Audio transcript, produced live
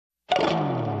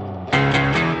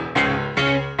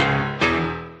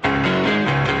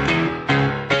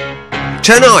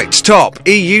Tonight's top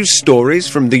EU stories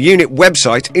from the unit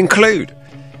website include: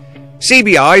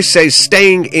 CBI says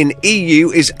staying in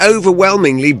EU is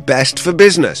overwhelmingly best for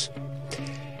business.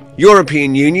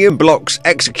 European Union blocks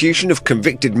execution of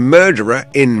convicted murderer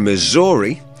in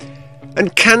Missouri.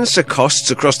 And cancer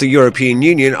costs across the European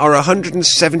Union are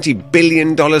 $170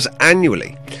 billion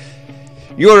annually.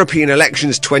 European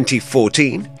elections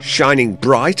 2014, shining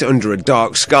bright under a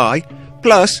dark sky.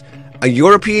 Plus, a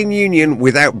European Union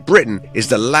without Britain is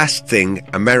the last thing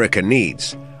America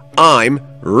needs. I'm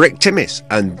Rick Timmis,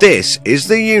 and this is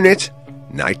the Unit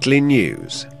Nightly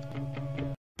News.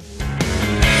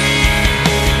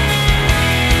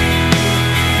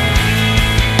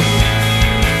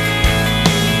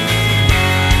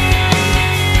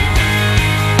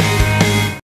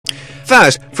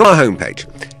 First, from our homepage,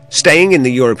 staying in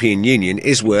the European Union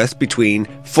is worth between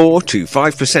 4 to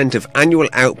 5% of annual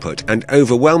output and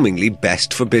overwhelmingly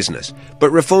best for business.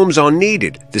 But reforms are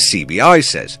needed, the CBI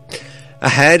says.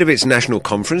 Ahead of its national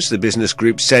conference, the business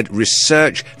group said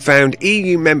research found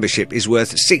EU membership is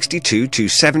worth 62 to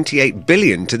 78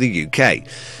 billion to the UK.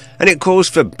 And it calls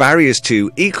for barriers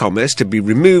to e-commerce to be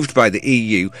removed by the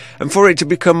EU and for it to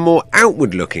become more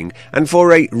outward-looking and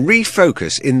for a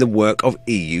refocus in the work of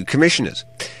EU commissioners.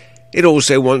 It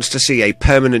also wants to see a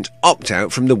permanent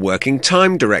opt-out from the Working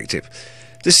Time Directive.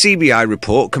 The CBI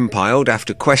report, compiled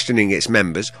after questioning its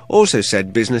members, also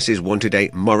said businesses wanted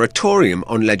a moratorium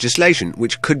on legislation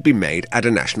which could be made at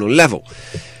a national level.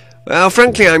 Well,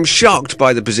 frankly, I'm shocked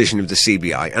by the position of the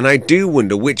CBI, and I do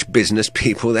wonder which business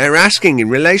people they're asking in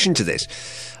relation to this.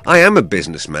 I am a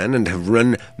businessman and have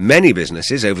run many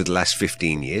businesses over the last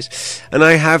 15 years, and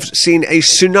I have seen a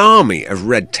tsunami of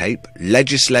red tape,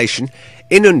 legislation,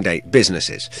 inundate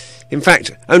businesses. In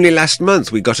fact, only last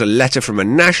month we got a letter from a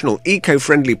national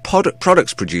eco-friendly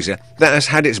products producer that has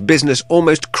had its business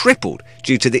almost crippled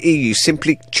due to the EU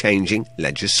simply changing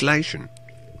legislation.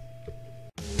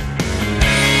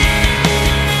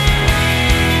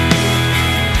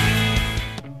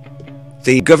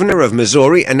 The governor of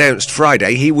Missouri announced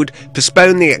Friday he would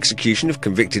postpone the execution of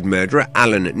convicted murderer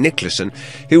Alan Nicholson,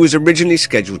 who was originally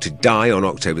scheduled to die on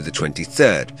October the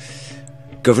 23rd.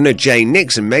 Governor Jay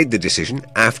Nixon made the decision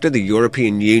after the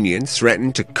European Union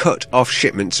threatened to cut off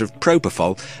shipments of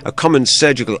propofol, a common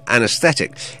surgical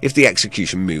anaesthetic, if the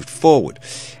execution moved forward.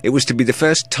 It was to be the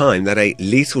first time that a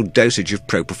lethal dosage of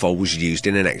propofol was used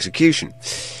in an execution.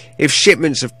 If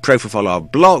shipments of propofol are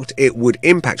blocked, it would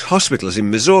impact hospitals in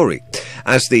Missouri.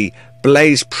 As the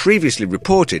Blaze previously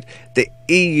reported, the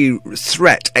EU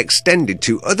threat extended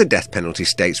to other death penalty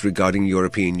states regarding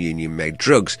European Union-made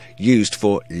drugs used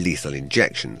for lethal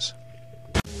injections.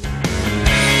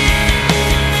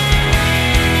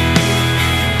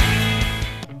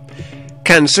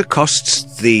 Cancer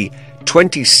costs the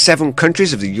 27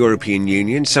 countries of the European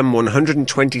Union some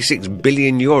 €126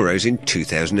 billion in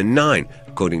 2009,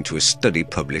 according to a study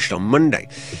published on Monday.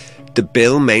 The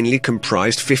bill mainly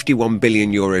comprised €51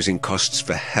 billion in costs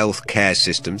for health care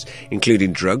systems,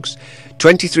 including drugs,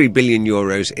 €23 billion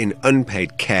in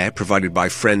unpaid care provided by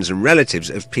friends and relatives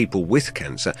of people with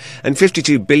cancer, and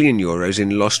 €52 billion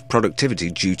in lost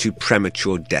productivity due to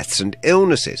premature deaths and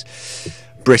illnesses.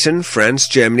 Britain, France,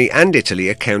 Germany and Italy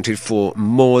accounted for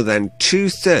more than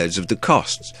two-thirds of the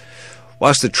costs.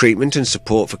 Whilst the treatment and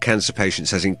support for cancer patients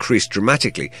has increased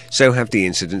dramatically, so have the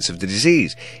incidence of the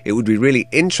disease. It would be really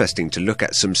interesting to look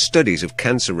at some studies of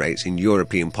cancer rates in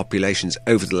European populations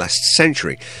over the last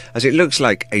century, as it looks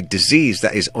like a disease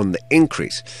that is on the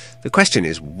increase. The question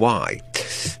is why?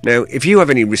 Now, if you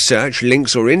have any research,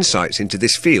 links or insights into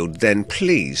this field, then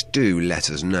please do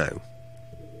let us know.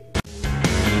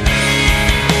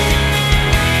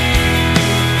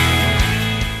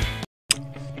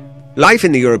 Life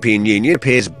in the European Union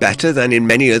appears better than in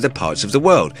many other parts of the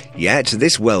world, yet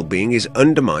this well-being is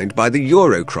undermined by the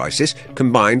euro crisis,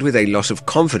 combined with a loss of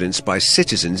confidence by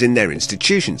citizens in their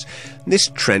institutions. This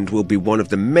trend will be one of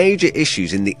the major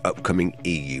issues in the upcoming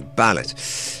EU ballot.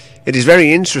 It is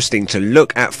very interesting to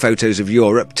look at photos of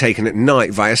Europe taken at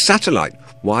night via satellite.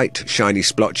 White, shiny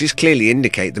splotches clearly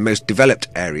indicate the most developed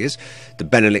areas, the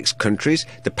Benelux countries,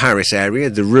 the Paris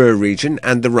area, the Ruhr region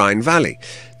and the Rhine Valley.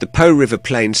 The Po River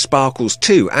Plain sparkles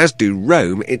too, as do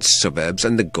Rome, its suburbs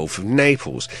and the Gulf of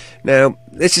Naples. Now,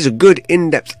 this is a good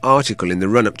in-depth article in the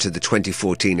run-up to the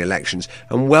 2014 elections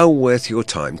and well worth your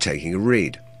time taking a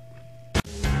read.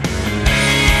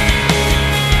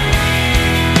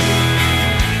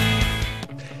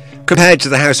 Compared to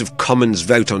the House of Commons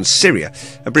vote on Syria,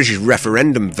 a British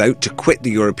referendum vote to quit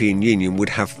the European Union would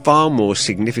have far more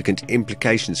significant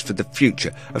implications for the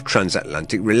future of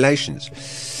transatlantic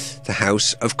relations. The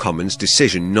House of Commons'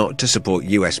 decision not to support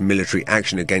US military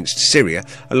action against Syria,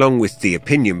 along with the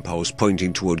opinion polls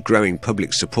pointing toward growing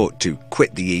public support to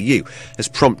quit the EU, has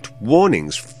prompted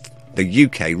warnings the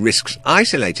UK risks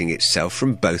isolating itself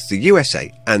from both the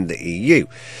USA and the EU.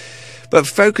 But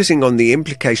focusing on the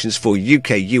implications for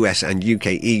UK-US and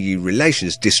UK-EU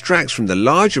relations distracts from the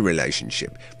larger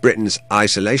relationship Britain's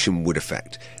isolation would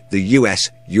affect, the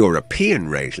US-European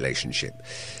relationship.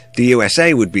 The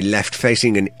USA would be left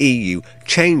facing an EU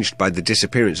changed by the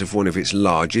disappearance of one of its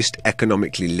largest,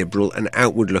 economically liberal and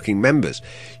outward-looking members.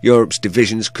 Europe's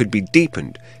divisions could be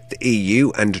deepened, the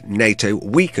EU and NATO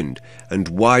weakened, and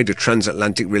wider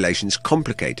transatlantic relations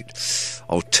complicated.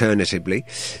 Alternatively,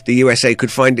 the USA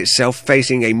could find itself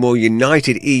facing a more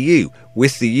united EU,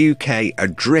 with the UK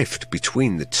adrift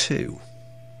between the two.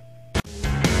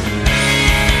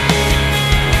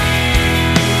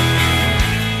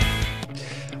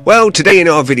 Well, today in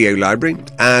our video library,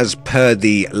 as per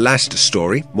the last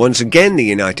story, once again the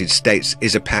United States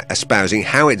is espousing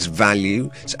how it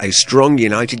values a strong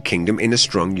United Kingdom in a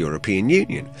strong European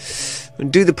Union.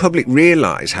 And do the public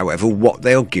realise, however, what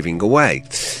they are giving away?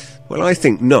 Well, I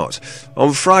think not.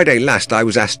 On Friday last, I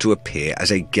was asked to appear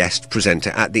as a guest presenter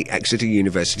at the Exeter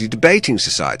University Debating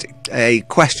Society, a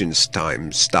questions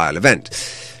time style event.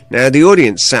 Now, the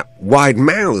audience sat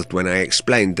wide-mouthed when I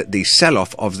explained that the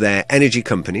sell-off of their energy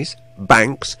companies,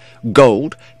 banks,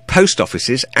 gold, post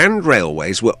offices and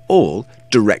railways were all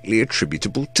directly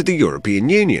attributable to the European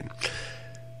Union.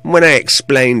 When I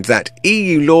explained that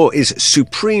EU law is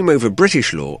supreme over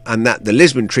British law and that the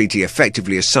Lisbon Treaty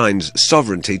effectively assigns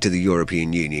sovereignty to the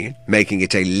European Union, making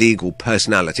it a legal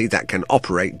personality that can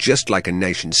operate just like a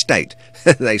nation-state,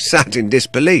 they sat in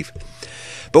disbelief.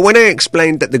 But when I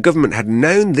explained that the government had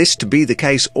known this to be the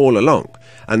case all along,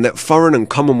 and that Foreign and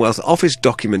Commonwealth Office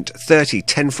Document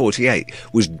 30-1048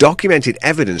 was documented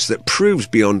evidence that proves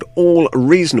beyond all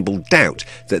reasonable doubt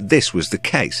that this was the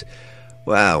case,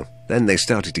 well, then they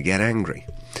started to get angry.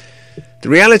 The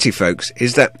reality, folks,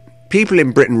 is that people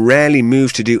in Britain rarely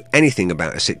move to do anything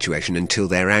about a situation until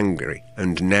they're angry,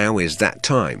 and now is that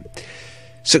time.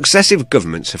 Successive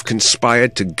governments have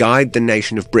conspired to guide the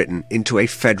nation of Britain into a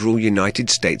federal United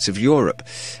States of Europe,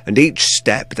 and each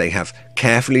step they have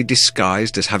carefully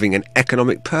disguised as having an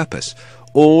economic purpose,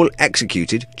 all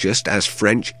executed just as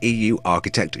French EU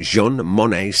architect Jean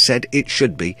Monnet said it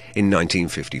should be in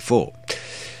 1954.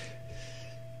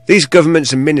 These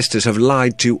governments and ministers have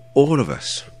lied to all of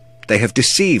us. They have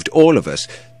deceived all of us,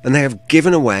 and they have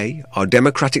given away our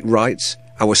democratic rights,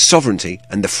 our sovereignty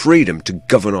and the freedom to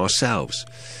govern ourselves.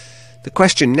 The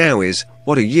question now is,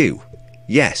 what are you,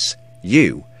 yes,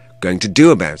 you, going to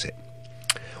do about it?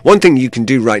 One thing you can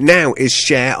do right now is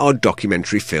share our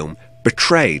documentary film,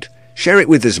 Betrayed. Share it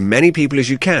with as many people as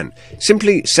you can.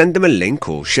 Simply send them a link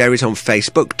or share it on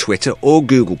Facebook, Twitter or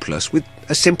Google Plus with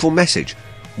a simple message.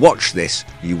 Watch this,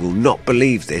 you will not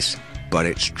believe this, but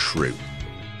it's true.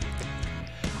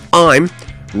 I'm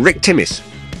Rick Timmis,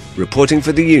 reporting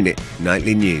for the Unit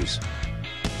Nightly News.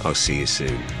 I'll see you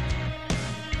soon.